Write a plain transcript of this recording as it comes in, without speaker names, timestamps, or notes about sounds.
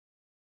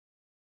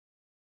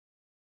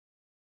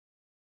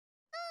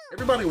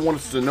Everybody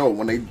wants to know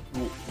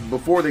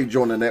before they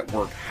join the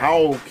network,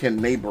 how can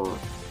Nebor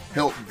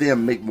help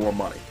them make more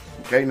money?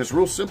 Okay, and it's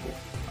real simple.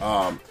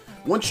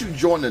 Once you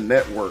join the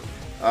network,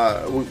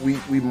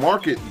 we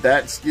market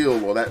that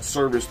skill or that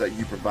service that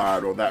you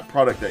provide or that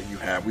product that you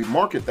have. We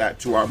market that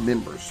to our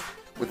members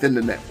within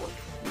the network.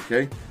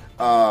 Okay,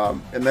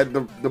 and that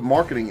the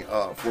marketing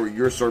for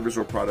your service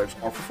or products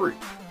are for free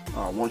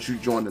once you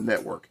join the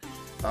network.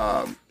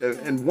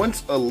 And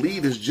once a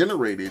lead is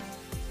generated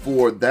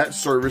for that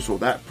service or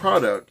that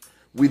product,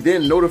 we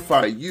then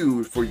notify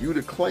you for you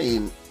to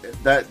claim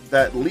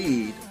that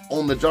lead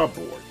on the job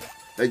board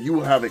that you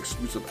will have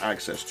exclusive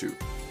access to.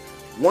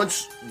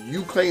 Once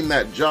you claim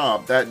that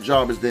job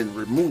is then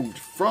removed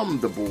from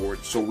the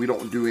board, so we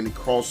don't do any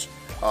cross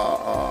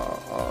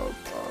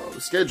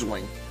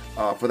scheduling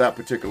for that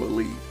particular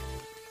lead.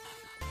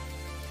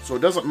 So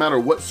it doesn't matter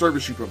what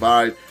service you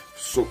provide.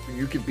 So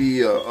you could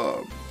be a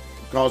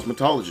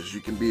cosmetologist, you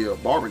can be a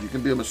barber, you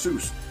can be a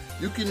masseuse.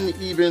 You can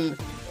even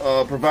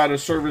provide a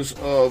service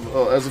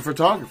as a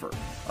photographer.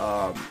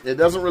 It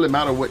doesn't really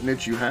matter what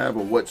niche you have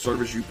or what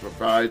service you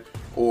provide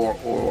or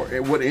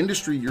what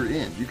industry you're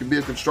in. You can be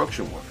a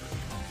construction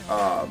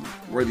worker,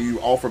 whether you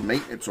offer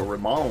maintenance or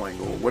remodeling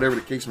or whatever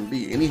the case may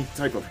be. Any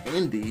type of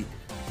handy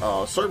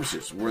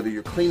services, whether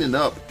you're cleaning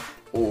up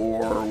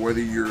or whether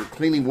you're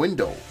cleaning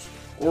windows,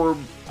 or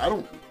I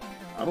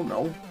don't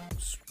know,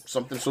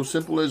 something so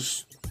simple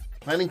as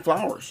planting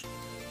flowers.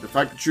 The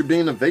fact that you're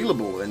being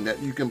available and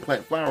that you can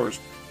plant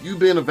flowers, you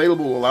being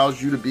available allows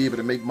you to be able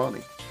to make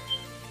money.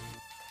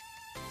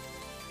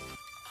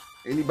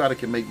 Anybody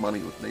can make money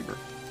with Nebor.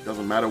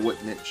 Doesn't matter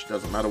what niche,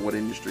 doesn't matter what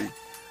industry,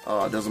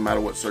 doesn't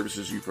matter what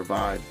services you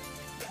provide.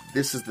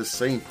 This is the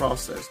same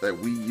process that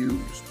we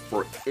use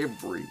for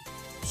every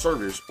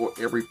service or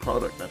every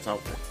product that's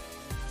out there.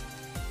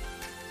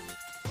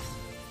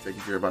 Taking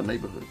care of our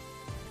neighborhood.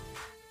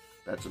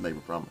 That's a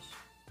Nebor promise.